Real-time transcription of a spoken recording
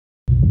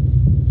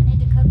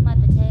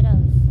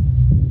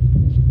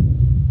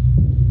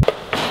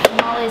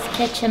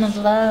kitchen of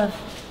love.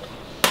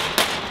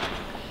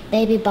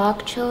 Baby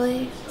bok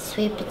choy,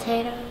 sweet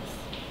potatoes,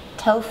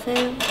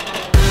 tofu.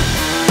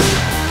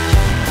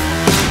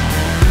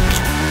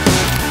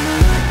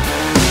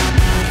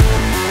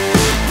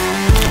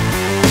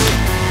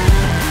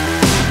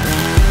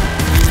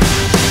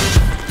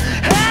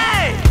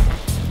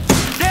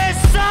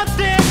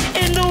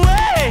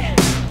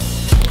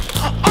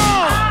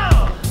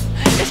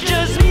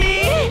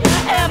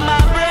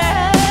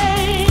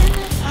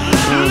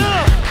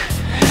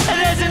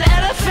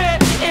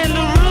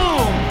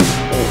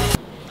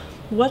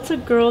 What's a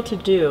girl to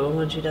do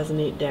when she doesn't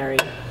eat dairy?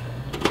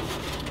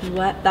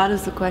 What? That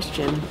is the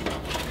question.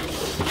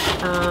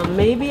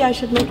 Maybe I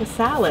should make a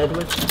salad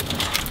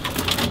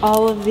with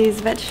all of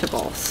these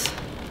vegetables.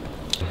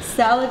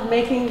 Salad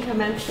making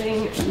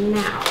commencing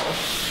now.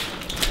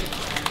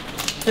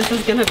 This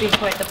is gonna be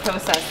quite the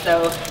process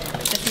though.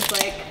 This is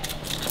like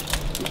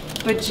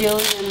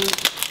bajillion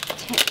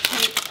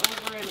tape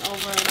over and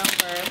over and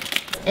over.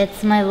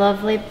 It's my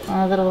lovely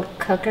little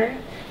cooker.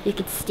 You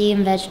could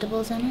steam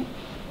vegetables in it.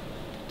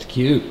 It's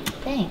cute.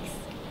 Thanks.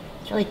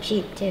 It's really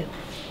cheap too.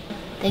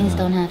 Things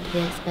don't have to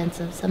be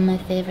expensive. Some of my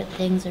favorite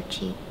things are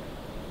cheap.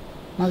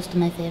 Most of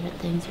my favorite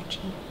things are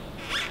cheap.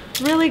 It's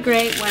really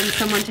great when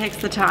someone takes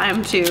the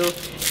time to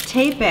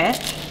tape it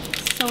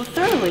so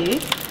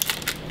thoroughly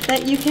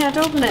that you can't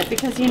open it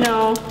because, you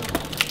know,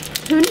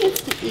 who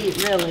needs to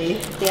eat really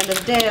at the end of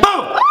the day?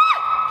 Oh!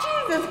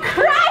 Jesus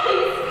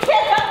Christ!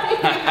 Get off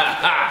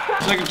me!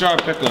 It's like a jar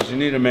of pickles. You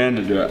need a man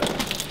to do it.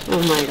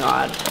 Oh my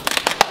God.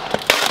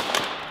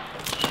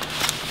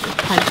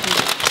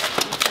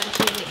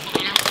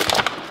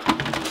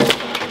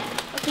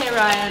 Okay,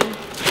 Ryan.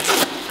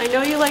 I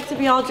know you like to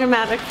be all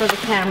dramatic for the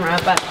camera,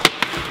 but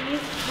please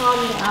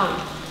calm down.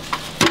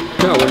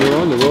 Yeah, when you're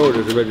on the road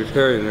as a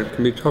vegetarian, it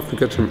can be tough to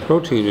get some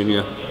protein in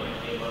you.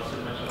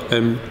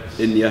 And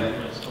yeah,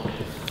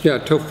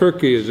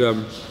 tofurkey is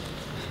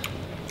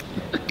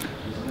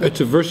it's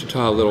a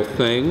versatile little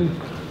thing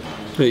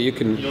that you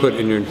can put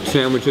in your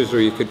sandwiches, or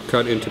you could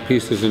cut into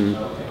pieces and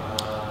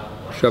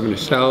shove in a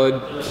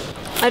salad.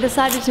 I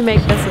decided to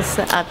make this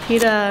a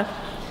pita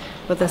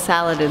with a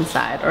salad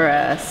inside, or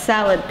a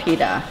salad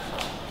pita.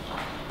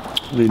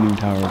 Leaning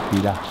Tower of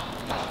Pita.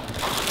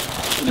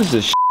 What is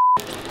this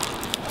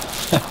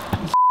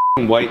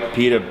white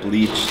pita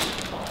bleached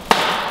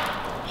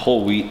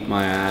whole wheat,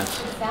 my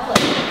ass. Salad.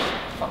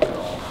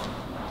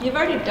 You've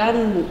already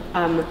done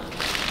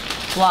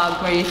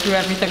vlog where you threw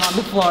everything on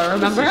the floor,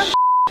 remember?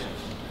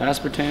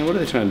 Aspartame, what are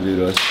they trying to do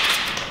to us?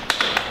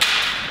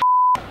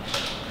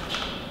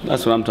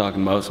 That's what I'm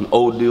talking about, some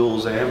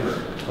O'Doul's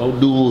Amber.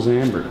 O'Doul's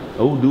Amber.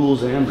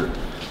 O'Doul's Amber.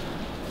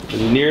 The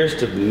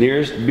nearest of the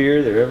nearest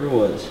beer there ever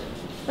was.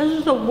 This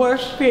is the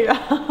worst pita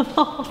of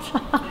all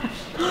time.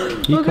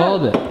 You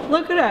called it.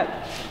 Look at it.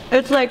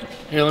 It's like...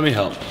 Here, let me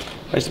help.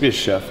 I used to be a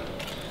chef.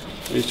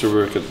 I used to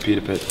work at the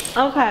Pita Pit.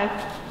 Okay.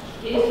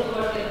 You used to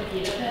work at the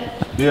Pita Pit?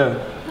 Yeah.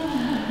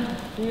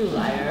 You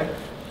liar.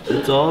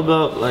 It's all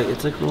about, like,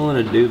 it's like rolling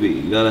a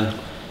doobie. You gotta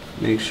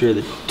make sure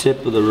the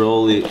tip of the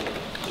rollie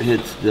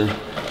hits the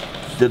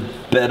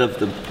bed of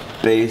the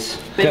base.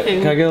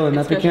 Can I get a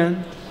nut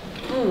pecan?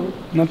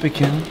 Nut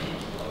pecan.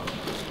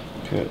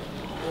 Okay.